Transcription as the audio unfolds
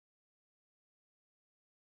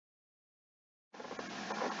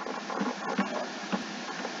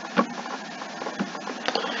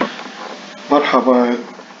مرحبا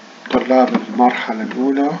طلاب المرحلة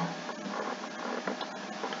الأولى،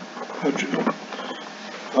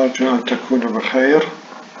 أرجو أن تكونوا بخير.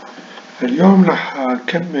 اليوم راح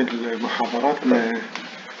نكمل محاضراتنا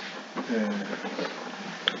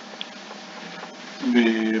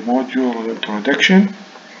بموديول Introduction،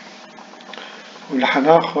 وراح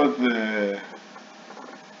ناخذ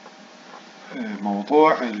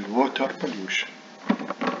موضوع Water Pollution.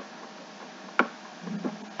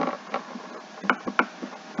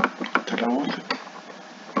 تلوث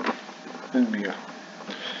المياه.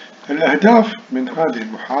 الأهداف من هذه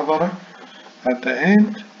المحاضرة: at the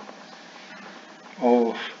end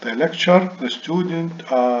of the lecture, the students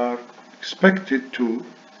are expected to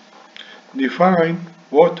define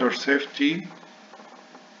water safety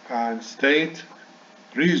and state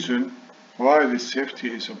reason why this safety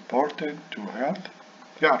is important to health.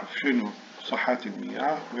 يعرف شنو صحة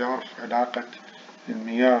المياه ويعرف علاقة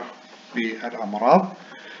المياه بالأمراض.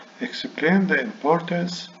 Explain the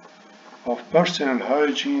importance of personal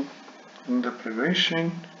hygiene in the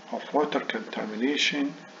prevention of water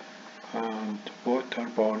contamination and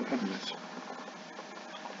waterborne illness.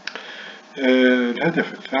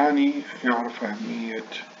 الهدف الثاني يعرف أهمية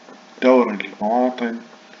دور المواطن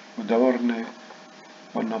ودورنا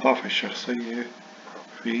والنظافة الشخصية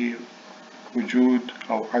في وجود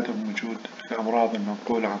أو عدم وجود الأمراض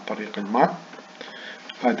المنقولة عن طريق الماء.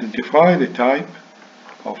 Identify the type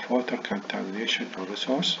of water contamination or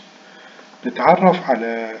resource. نتعرف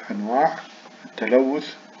على أنواع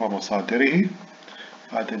التلوث ومصادره.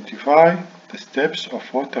 Identify the steps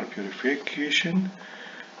of water purification,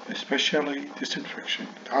 especially disinfection.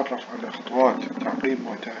 نتعرف على خطوات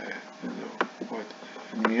تعقيم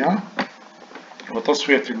المياه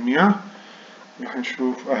وتصفية المياه. راح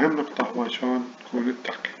نشوف أهم نقطة هو شلون تكون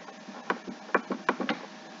التعقيم.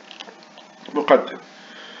 مقدم.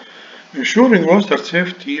 Ensuring water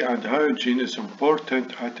safety and hygiene is important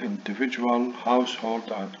at individual,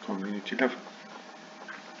 household and community level.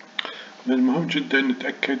 من المهم جدا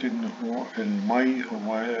نتأكد أنه المي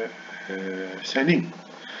هو سليم.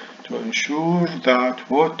 To ensure that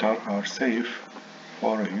water are safe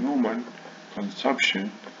for human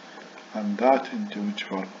consumption and that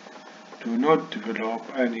individual do not develop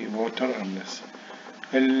any water illness.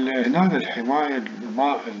 هنا الحماية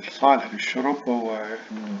الماء الصالح للشرب هو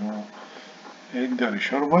أنه يقدر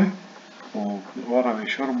يشربه وورا ما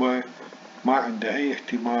يشربه ما عنده أي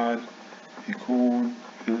احتمال يكون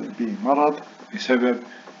بمرض بسبب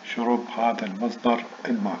شرب هذا المصدر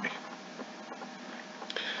المائي.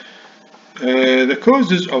 The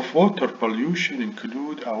causes of water pollution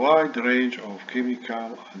include a wide range of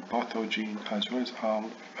chemical and pathogen as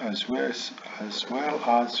well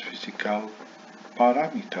as physical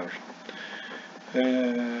parameters.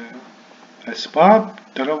 أسباب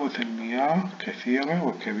تلوث المياه كثيرة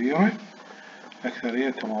وكبيرة،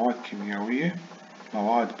 أكثريتها مواد كيميائية،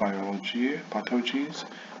 مواد بيولوجية pathogens،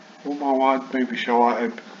 ومواد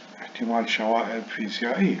بشوائب، احتمال شوائب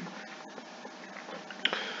فيزيائية.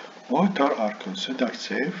 Water are considered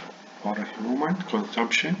safe for human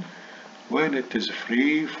consumption when it is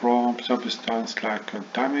free from substances like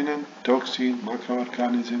contaminant, toxin,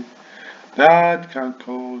 microorganisms that can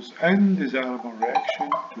cause undesirable reaction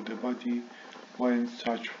to the body when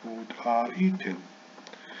such food are eaten.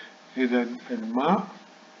 إذا الماء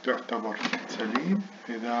تعتبر سليم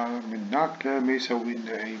إذا من ناكله ما يسوي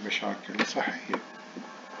لنا أي مشاكل صحية.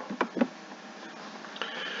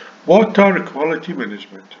 Water quality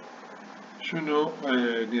management. شنو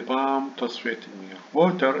نظام تصفية المياه؟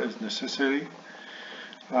 Water is necessary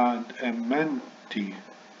and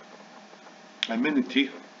amenity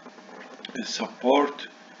is support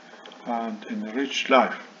and enrich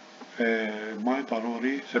life. ماء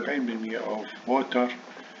ضروري. 70% of water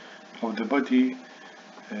of the body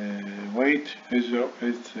weight is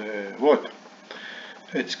water.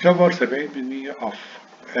 It's covers 70% of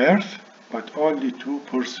earth, but only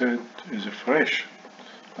 2% is fresh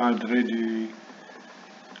and readily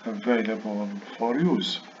available for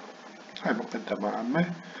use. هاي مقدمة عامة.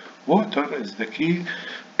 Water is the key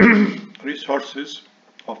resources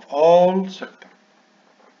of all sectors.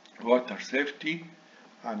 Water safety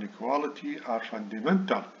and equality are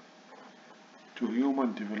fundamental to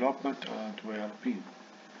human development and well-being.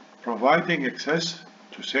 Providing access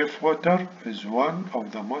to safe water is one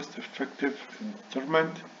of the most effective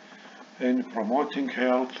instruments in promoting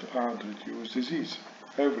health and reduce disease.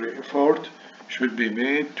 Every effort should be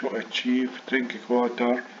made to achieve drinking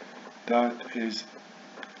water that is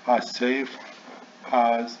as safe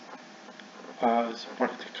as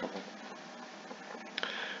practicable.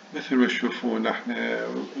 مثل ما تشوفون احنا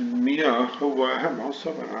المياه هو أهم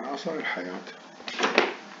عنصر من عناصر الحياة،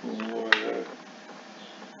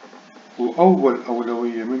 وأول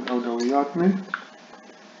أولوية من أولوياتنا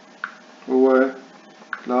هو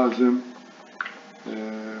لازم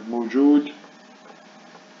موجود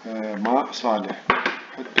ماء صالح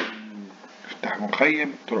حتى نفتح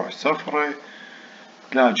مخيم تروح السفرة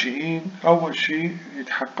لاجئين، أول شي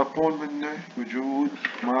يتحققون منه وجود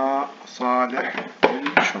ماء صالح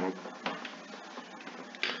للشرب.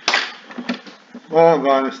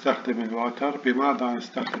 ماذا نستخدم الواتر؟ بماذا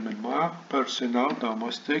نستخدم الماء؟ personal,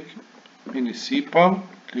 domestic, municipal,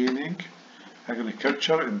 cleaning,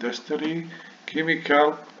 agriculture, industry,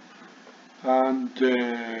 chemical and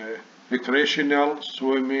recreational,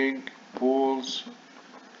 swimming, pools,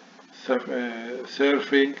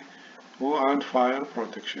 surfing and fire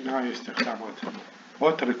protection. هاي استخداماتها.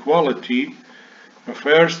 Water quality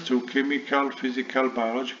refers to chemical, physical,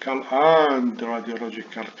 biological and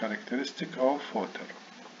radiological characteristics of water.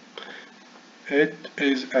 It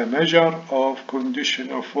is a measure of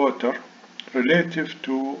condition of water relative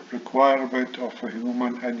to requirement of a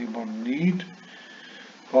human animal need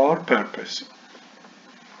or purpose.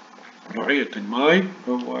 نوعية الماء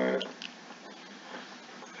هو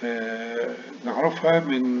نعرفها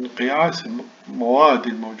من قياس المواد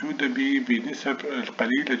الموجودة بنسب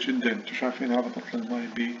القليلة جدا. انتم شايفين هذا بطل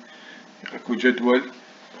الماء اكو جدول،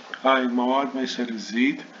 هاي المواد ما يصير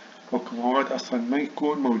تزيد، واكو مواد اصلا ما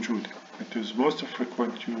يكون موجودة. It is most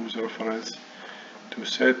frequent use reference to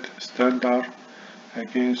set standard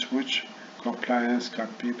against which compliance can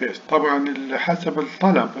be based. طبعا حسب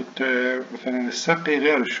الطلب، مثلا السقي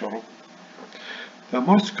غير الشرب. The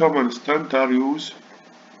most common standard used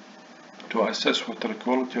to assess water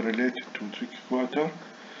quality related to drinking water,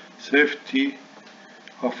 safety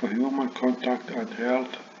of human contact and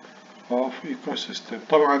health of ecosystem.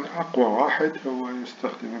 طبعا أقوى واحد هو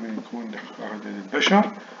يستخدمه من يكون عدد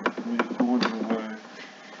البشر، ويكون هو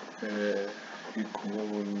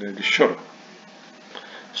يكون للشرب.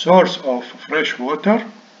 Source of fresh water،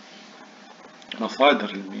 مصادر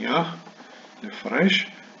المياه الفريش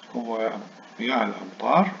هو مياه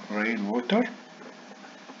الأمطار rain water.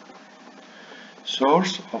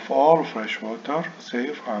 Source of all fresh water,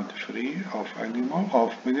 safe and free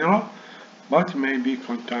of mineral, but may be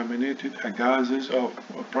contaminated gases of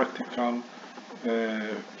particle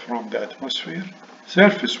from the atmosphere.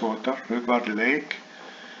 Surface water, river, lake,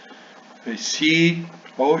 sea,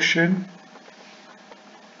 ocean,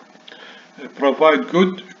 provide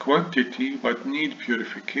good quantity but need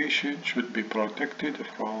purification, should be protected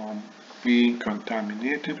from being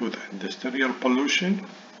contaminated with industrial pollution.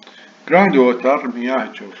 Groundwater,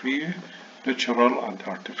 مياه جوفية, natural and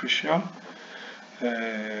artificial,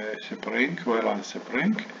 spring, well and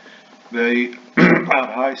spring. They are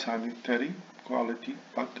high sanitary quality,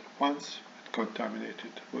 but once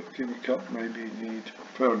contaminated with chemical, maybe need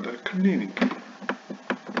further cleaning.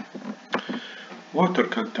 Water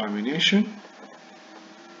contamination.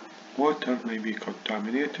 Water may be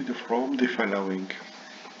contaminated from the following.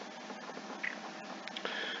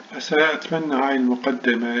 هسه أتمنى هاي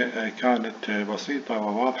المقدمة كانت بسيطة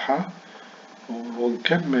وواضحة،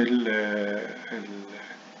 ونكمل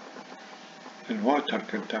الواتر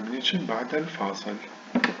كونتامينيشن بعد الفاصل.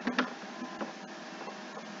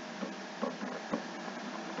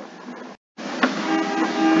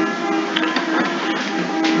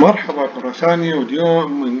 مرحبا مرة ثانية،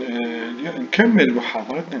 واليوم نكمل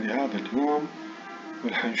محاضرتنا لهذا اليوم،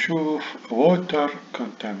 وحنشوف water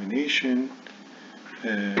contamination.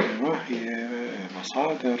 ما هي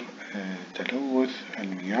مصادر تلوث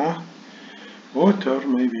المياه. Water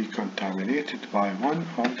may be contaminated by one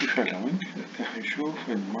of the following. حنشوف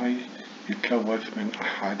الماء يتلوث من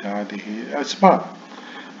أحد هذه الأسباب.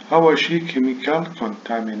 أول شيء chemical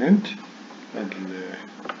contaminant،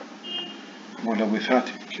 الملوثات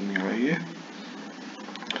الكيميائية،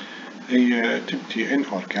 هي تبدي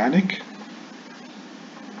inorganic،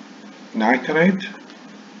 nitrate،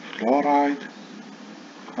 fluoride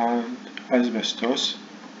and asbestos،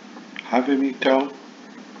 heavy metal،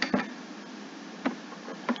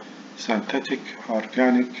 synthetic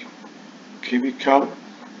organic chemical.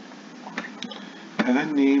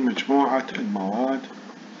 هذني مجموعة المواد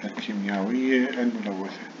الكيميائية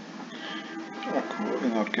الملوثة. أكو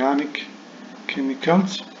inorganic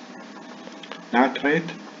chemicals،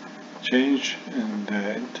 nitrate change in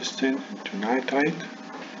the intestine into nitrate,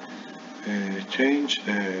 change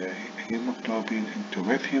the hemoglobin into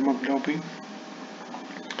methemoglobin،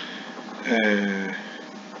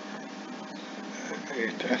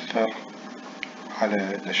 يتأثر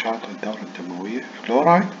على نشاط الدورة الدموية.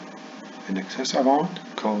 فلورايد in excess amount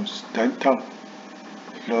cause dental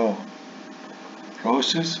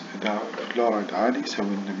fluorosis. إذا فلوريد عالي يسوي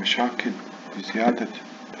لنا مشاكل بزيادة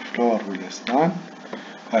الفلور بالأسنان.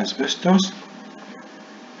 asbestos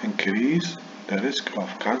increase the risk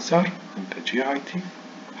of cancer in the GIT.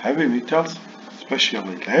 heavy metals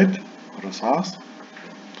especially lead الرصاص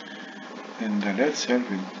in the lead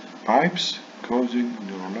serving pipes causing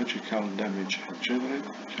neurological damage in children.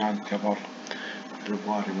 كان كبر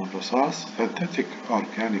البواري من الرصاص. synthetic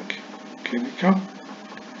organic chemical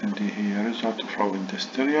اللي هي result from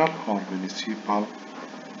industrial or municipal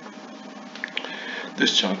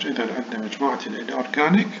discharge. إذا عندنا مجموعة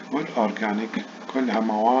الأورجانيك والأورجانيك كلها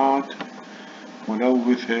مواد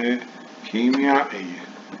ملوثة كيميائية.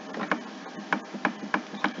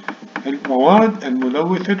 المواد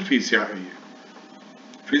الملوثة الفيزيائية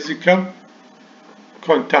physical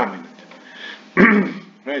contaminant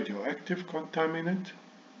radioactive contaminant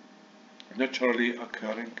naturally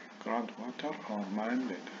occurring groundwater or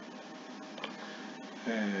man-made.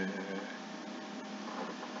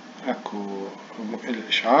 اكو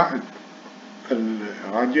الاشعاع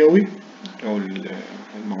الراديوي او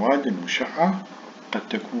المواد المشعة قد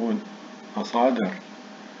تكون مصادر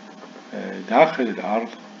داخل الارض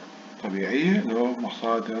طبيعية أو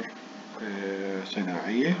مصادر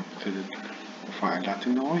صناعية مثل المفاعلات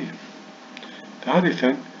النووية.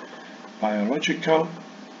 ثالثا biological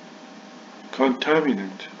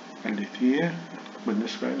contaminant اللي هي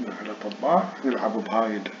بالنسبة لنا الأطباء نلعب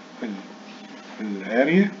بهاي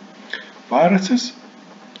الاريا. viruses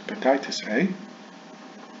hepatitis A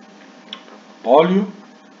polio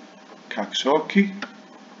كاكسوكي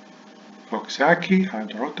كوكساكي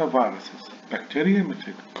and rotaviruses. بكتيريا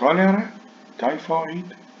مثل كوليرا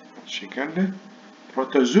تايفويد شيكلة.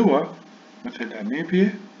 بروتوزوا مثل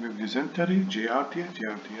أميبيا ديزنتري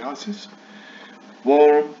جياردياسيس.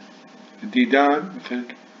 worm ديدان مثل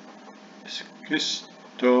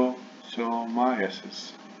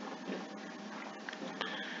سكيستوسومايسيس.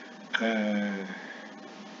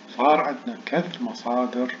 صار عندنا 3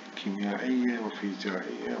 مصادر كيميائية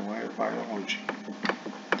وفيزيائية وبيولوجية.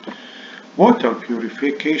 water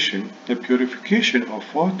purification. The purification of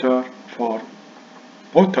water for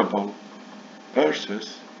potable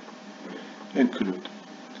purposes include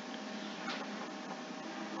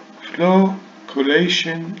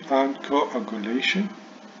flocculation and coagulation,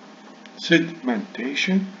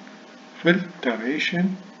 sedimentation,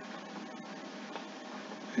 filtration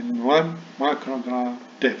in 1 microgram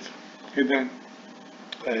depth. إذا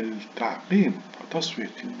التعقيم وتصفية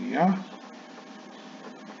المياه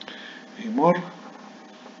يمر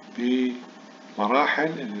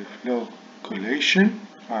بمراحل flocculation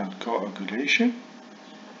and coagulation,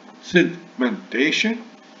 sedimentation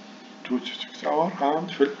 2 to 6 hours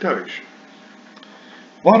and filtration.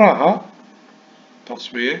 وراها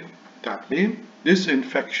تصفية تعقيم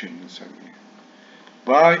disinfection نسميه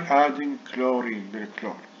by adding chlorine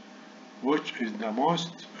بالكلور, which is the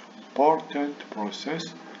most important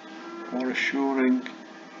process for assuring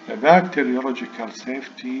the bacteriological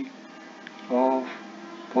safety of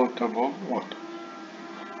potable water.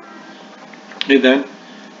 إذن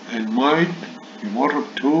الماء يمر ب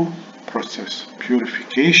 2 process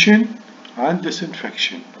purification and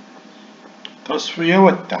disinfection. تصفية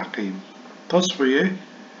والتعقيم. تصفية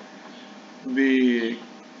ب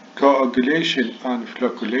coagulation and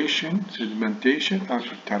flocculation, sedimentation and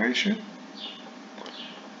filtration.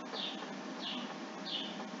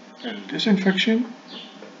 And disinfection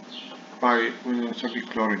by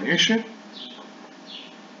chlorination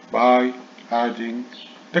by adding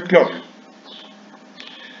the chlorine.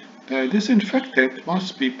 The disinfectant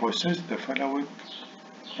must be possess the following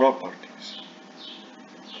properties.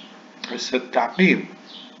 بس التعقيم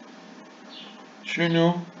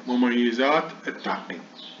شنو مميزات التعقيم؟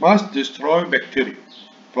 must destroy bacteria,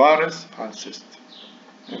 virus and cyst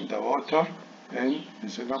in the water in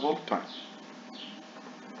reasonable time.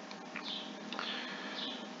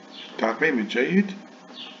 التعقيم الجيد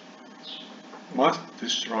must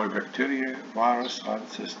destroy bacteria, virus and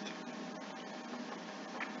cyst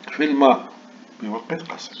في الماء بوقت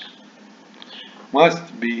قصير.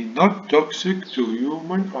 must be not toxic to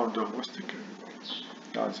human or domestic animals.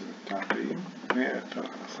 لازم التعقيم ما يأثر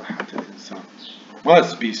على صحة الإنسان.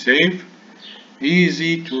 must be safe,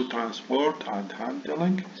 easy to transport and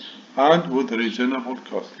handling and with reasonable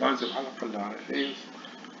cost. لازم على الأقل رخيص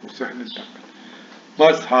وسهل النقل.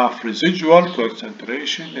 must have residual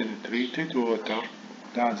concentration in treated water.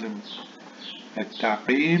 لازم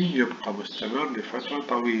التعقيم يبقى مستمر لفترة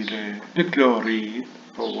طويلة. الكلورين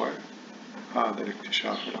هو هذا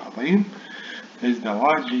الاكتشاف العظيم is the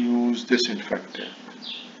widely used disinfectant.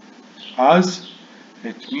 as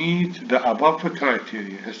it meet the above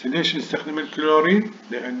criteria. هسه ليش نستخدم الكلورين؟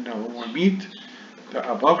 لأنه هو meet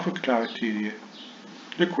the above criteria.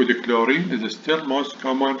 Liquid chlorine is the still most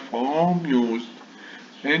common form used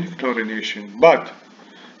in chlorination, but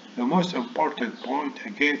the most important point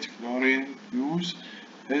against chlorine use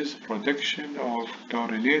is production of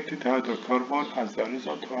chlorinated hydrocarbon as a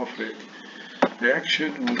result of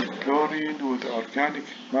reaction with chlorine with organic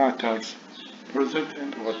matters present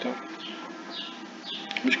in water.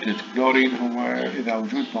 مشكلة الكلورين هو إذا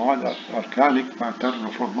وجود مواد أورجانيك ماتر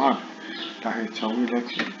مفورمات راح يسوي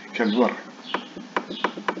لك كالورق.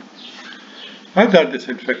 هذا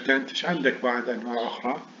disinfectant. إيش عندك بعد أنواع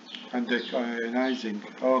أخرى؟ عندك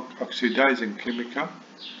ionizing أو oxidizing chemical,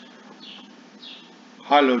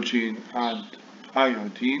 halogen and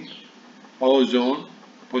iodine, ozone,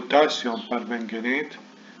 potassium permanganate,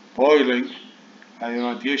 boiling,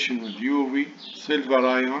 irradiation with UV, silver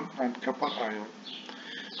ion and copper ion.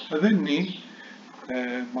 هذني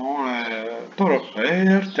طرق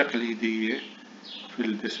غير تقليدية في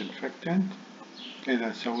الديسنفكتنت. إذا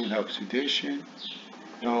نسوي لها أكسيديشن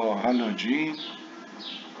لو هالوجين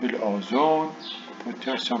في الأوزون،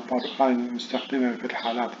 بوتاسيوم نستخدمها في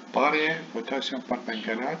الحالات الطارئة، بوتاسيوم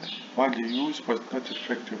permanganate widely used but not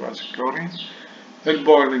effective as chlorine.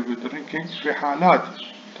 البويلينج والدرينكينج في حالات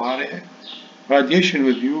طارئة. radiation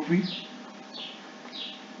with UV,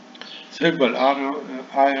 silver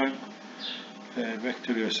ion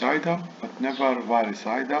bactericidal but never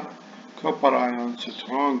virucidal, copper ion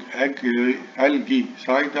strong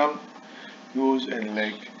algicidal used in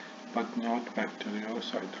lake but not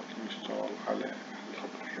bactericidal. يشتغل على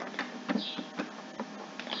الخضريات.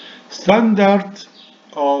 Standard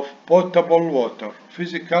of potable water: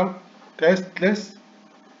 physical, tasteless,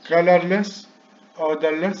 colorless,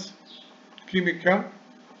 odorless, chemical,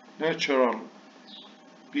 natural,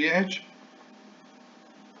 pH,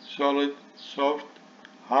 solid, soft,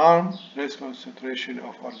 harm, less concentration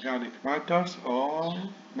of organic matters or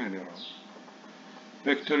minerals.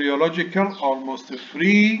 Bacteriological, almost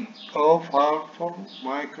free of harmful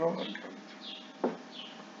microorganisms.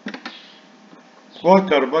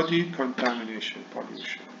 Water body contamination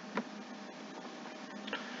pollution.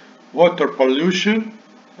 Water pollution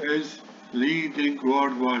is leading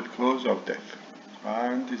worldwide cause of death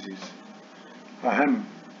and disease. أهم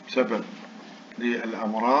سبب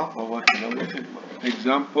للأمراض هو تلوث الماء.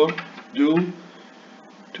 Example due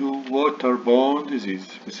to waterborne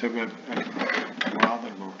disease بسبب الأمراض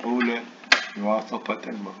المنقولة بواسطة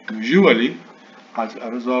الماء. Usually as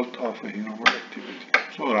a result of a human activity.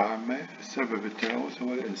 بصورة عامة السبب التلوث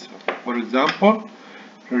هو الإنسان. For example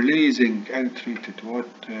releasing untreated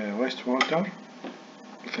wastewater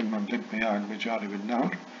مثل ما نلم مياه المجاري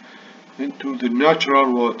بالنهر into the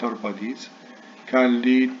natural water bodies can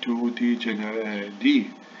lead to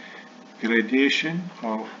degradation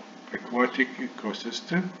of aquatic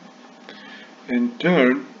ecosystem. In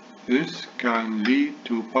turn, this can lead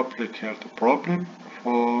to public health problem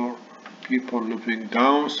for people living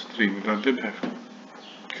downstream. نردمها في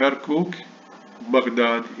كركوك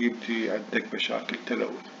بغداد يبدي عندك مشاكل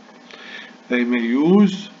تلوث. They may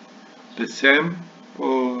use the same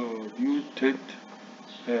polluted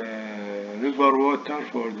river water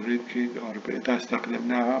for drinking or إذا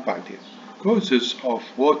استخدمناها بعدين. Causes of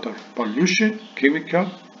water pollution: chemical,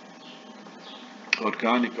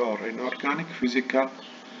 organic or inorganic, physical,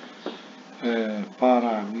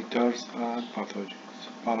 parameters and pathogens,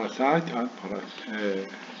 parasite and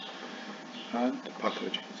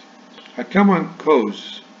pathogens. A common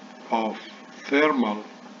cause of thermal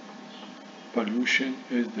pollution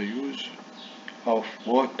is the use of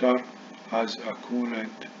water as a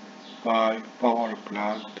coolant by power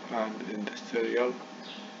plant and industrial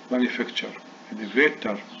manufacture.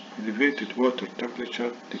 Elevated water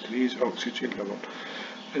temperature decrease oxygen level.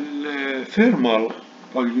 الثيرمال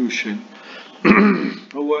pollution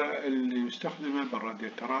هو اللي يستخدمه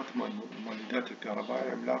بالرادياترات مولدات الكهرباء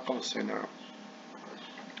العملاقة والصناعة.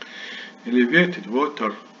 Elevated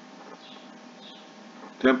water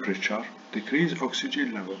temperature decrease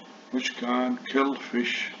oxygen level which can kill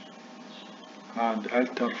fish and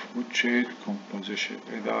alter food chain composition.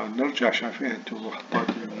 إذا نرجع شايفين انتم محطات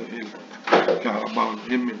الكهرباء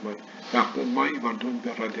والمهم المي ياخذون المي يبردون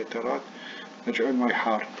بالرادياترات يرجعون مي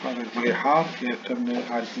حار. هذا المي حار يأثرنا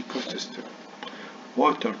على الإيكو سيستم.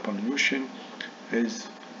 Water pollution is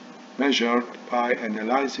measured by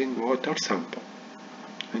analyzing water sample.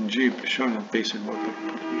 نجيب شلون نقيس water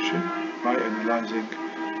pollution by analyzing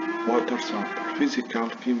water sample, physical,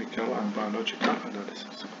 chemical and biological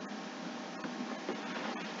analysis.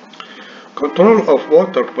 Control of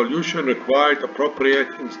water pollution required appropriate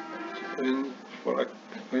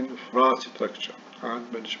infrastructure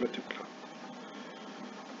and management plan.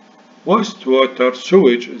 Wastewater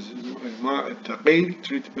sewage is الماء الثقيل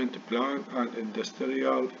treatment plan and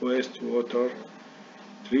industrial wastewater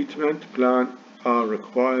treatment plan are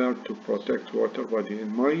required to protect water body.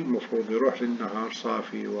 المي المفروض يروح للنهر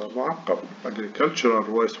صافي ومعقم. Agricultural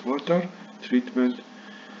wastewater treatment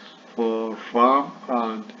for farm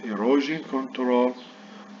and erosion control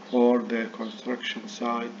for the construction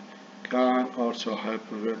site can also help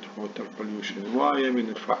prevent water pollution. هواية من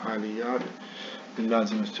الفعاليات اللي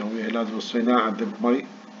لازم نسويها. لازم الصناعة تذب مي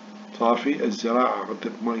صافي، الزراعة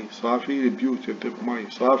تذب مي صافي، البيوت تذب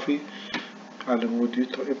مي صافي، على مود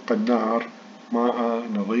يبقى النهر ماء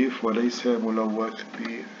نظيف وليس ملوث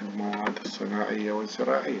بالمواد الصناعية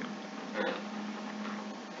والزراعية.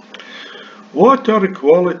 Water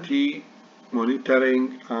quality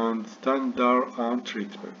monitoring and standard and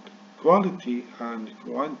treatment. Quality and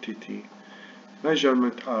quantity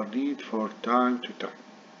measurement are needed for time to time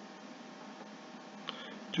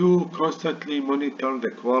to constantly monitor the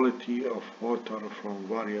quality of water from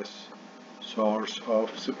various sources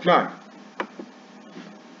of supply.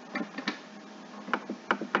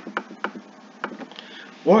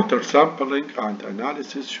 Water sampling and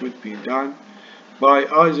analysis should be done by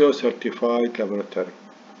ISO certified laboratory.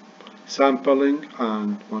 Sampling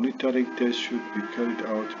and monitoring tests should be carried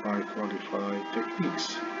out by qualified techniques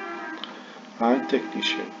and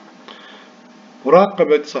technicians.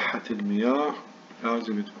 مراقبة صحة المياه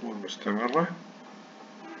لازم تكون مستمرة.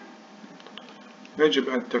 يجب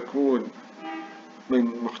أن تكون من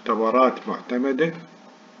مختبرات معتمدة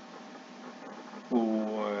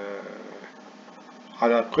وعلى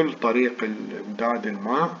كل طريق إمداد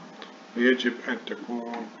الماء، ويجب أن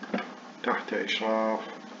تكون تحت إشراف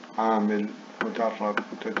عامل مدرب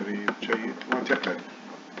وتدريب جيد وتقني.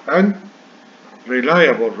 and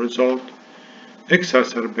reliable result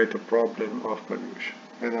exacerbate the problem of pollution.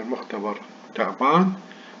 إذا المختبر تعبان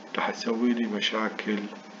راح تسوي لي مشاكل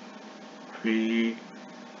في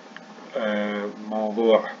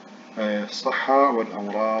موضوع الصحة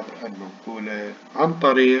والأمراض المنقولة عن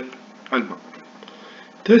طريق الماء.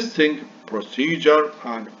 Testing procedure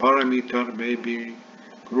and parameter may be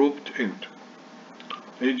grouped into.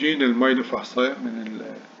 يجينا المي نفحصه من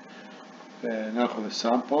ناخذ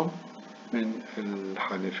السامبل من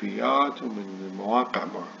الحنفيات ومن مواقع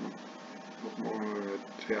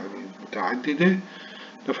يعني متعددة،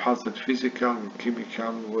 نفحص الفيزيكال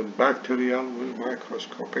والكيميكال والبكتيريال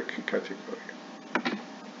والميكروسكوبيك كاتيجوري.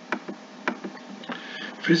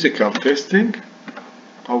 Physical testing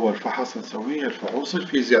أول فحص نسويه الفحوص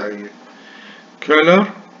الفيزيائية. color,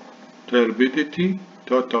 turbidity,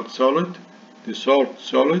 total solid, dissolved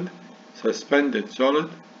solid, suspended solid,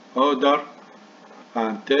 odor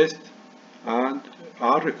and test and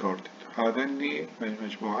are recorded. هذني من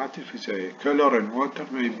المجموعات الفيزيائية. Color in water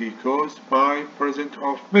may be caused by presence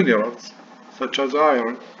of minerals such as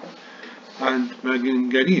iron and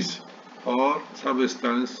manganese or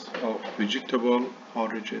substance of vegetable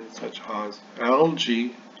origin such as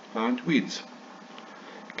algae and weeds.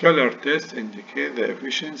 Color tests indicate the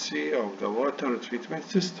efficiency of the water treatment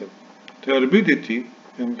system. Turbidity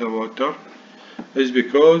in the water is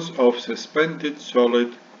because of suspended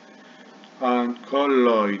solid and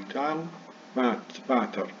colloidal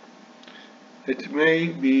matter. It may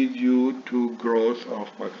be due to growth of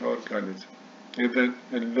microorganisms. إذن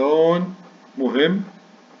اللون مهم.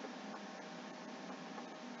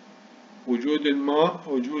 وجود الماء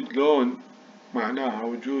وجود لون معناها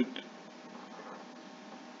وجود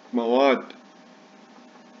مواد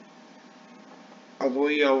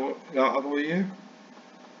عضوية أو لا عضوية،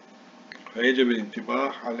 فيجب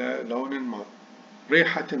الانتباه على لون الماء.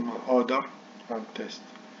 ريحة الماء odor and taste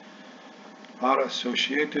are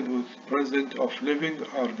associated with presence of living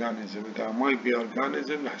organism. إذا ما يبي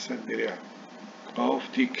organism لحسن بريحة of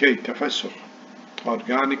decay تفسخ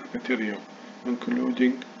organic material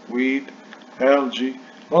including weed, algae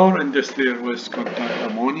or industrial waste contain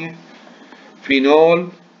ammonia,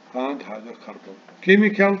 phenol and hydrocarbon.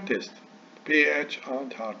 Chemical test pH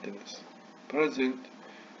and hardness. Present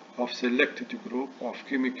of selected group of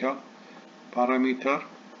chemical parameter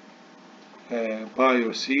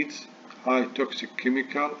biocides, high toxic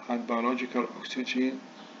chemical and biological oxygen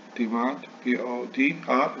demand BOD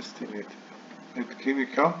are estimated.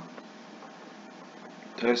 الchemical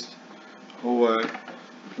test هو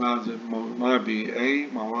لازم ما بي أي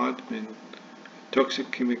مواد من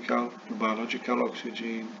toxic chemical, biological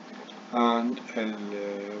oxygen and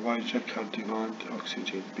biological demand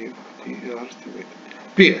oxygen BOD are estimated.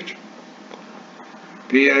 pH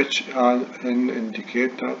pH an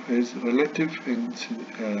indicator is relative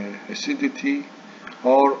acidity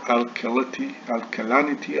or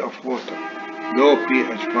alkalinity of water. Low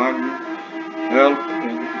pH value help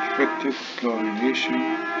in effective chlorination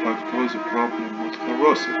but cause a problem with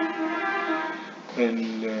corrosive.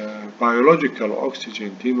 Biological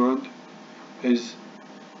oxygen demand is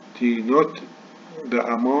denote the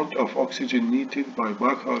amount of oxygen needed by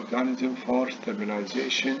microorganisms for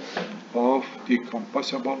stabilization of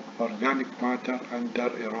decomposable organic matter under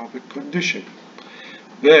aerobic conditions.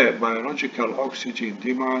 The biological oxygen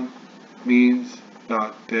demand means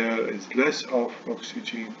that there is less of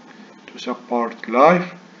oxygen to support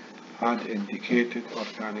life and indicated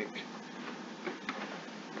organic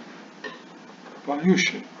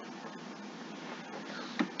pollution.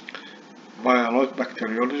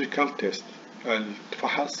 Bacteriological test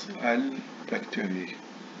الفحص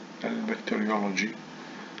البكتيريولوجي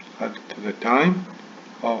at the time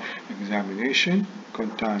of examination,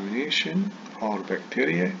 contamination or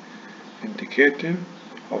bacteria indicative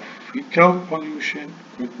of fecal pollution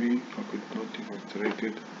could be or could not be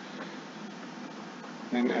demonstrated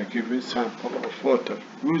in a given sample of water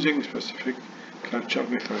using specific culture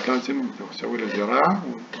method. لازم نسوي له زراعة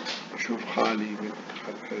ونشوف خالي من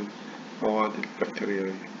المواد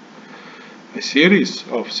البكتيرية. A series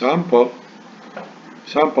of sample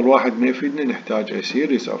واحد ما يفيدنا، نحتاج a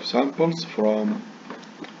series of samples from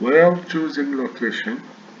well chosen location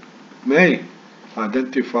may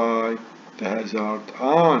identify the hazard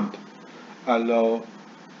and allow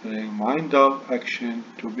reminder action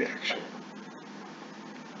to be action.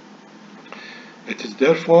 It is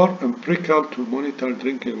therefore empirical to monitor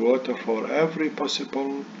drinking water for every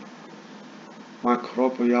possible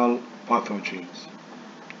microbial pathogens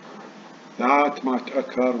that might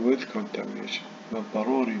occur with contamination. من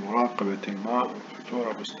الضروري مراقبة الماء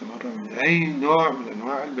وخطورة مستمرة من أي نوع من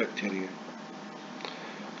أنواع البكتيريا.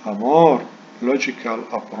 A more logical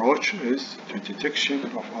approach is the detection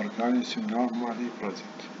of organisms normally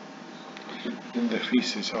present in the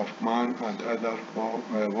feces of man and other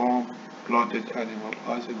warm-blooded animals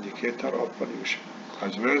as indicator of pollution,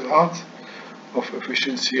 as well as of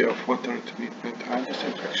efficiency of water treatment and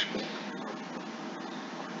disinfection.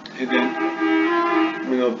 إذن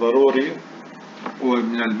من الضروري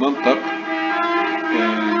ومن المنطق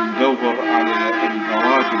ندور على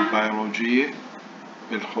المواد البيولوجية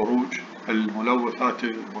بالخروج، الملوثات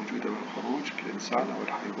الموجودة بالخروج الإنسان أو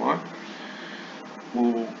الحيوان،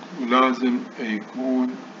 ولازم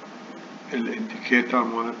يكون الانديكيتر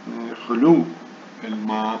مالتنا خلو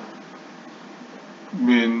الماء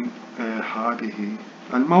من هذه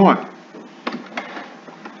المواد.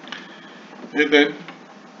 إذن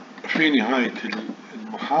في نهاية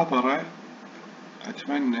المحاضرة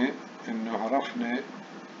أتمنى أنه عرفنا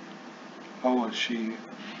أول شيء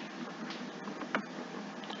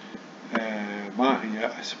ما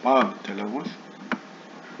هي أسباب التلوث،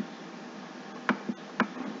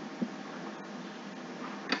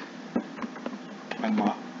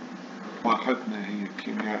 الماء واخذنا هي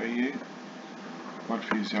الكيميائية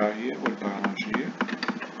والفيزيائية والبيولوجية،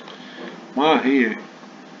 ما هي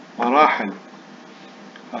مراحل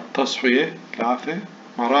التصفية 3،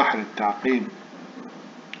 مراحل التعقيم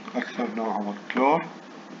أكثر نوع هو الكلور،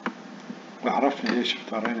 وعرفنا ليش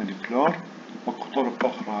اختارينا الكلور وطرق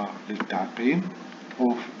أخرى للتعقيم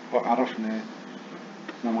وعرفنا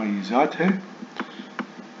مميزاتها.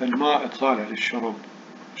 الماء صالح للشرب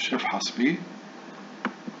شو نفحص به،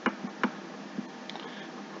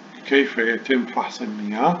 كيف يتم فحص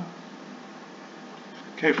المياه،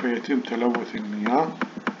 كيف يتم تلوث المياه،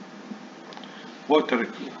 water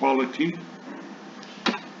quality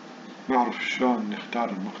نعرف شلون نختار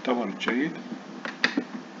المختبر الجيد،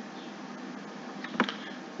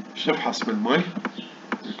 شو نفحص بالمي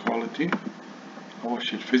الكواليتي، أول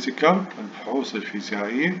شي الفيزيكال الفحوص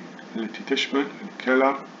الفيزيائية التي تشمل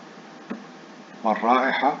الكلر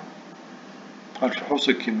والرائحة، الفحوص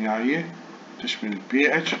الكيميائية تشمل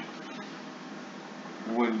البي اتش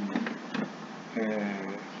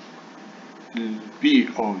والبي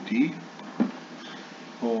او دي،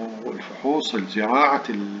 والفحوص زراعة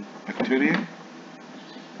البكتيريا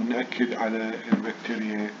ونأكد على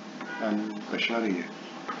البكتيريا البشرية.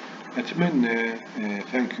 أتمنى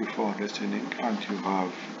thank you for listening and you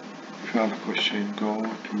have if you have a question go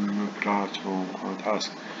to your classroom and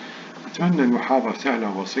ask. أتمنى المحاضرة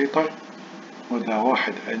سهلة وبسيطة، وإذا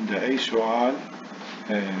واحد عنده أي سؤال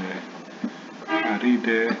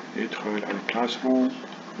أريده يدخل على الكلاسروم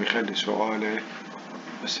ويخلي سؤاله.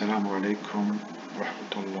 السلام عليكم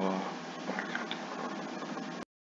ورحمة الله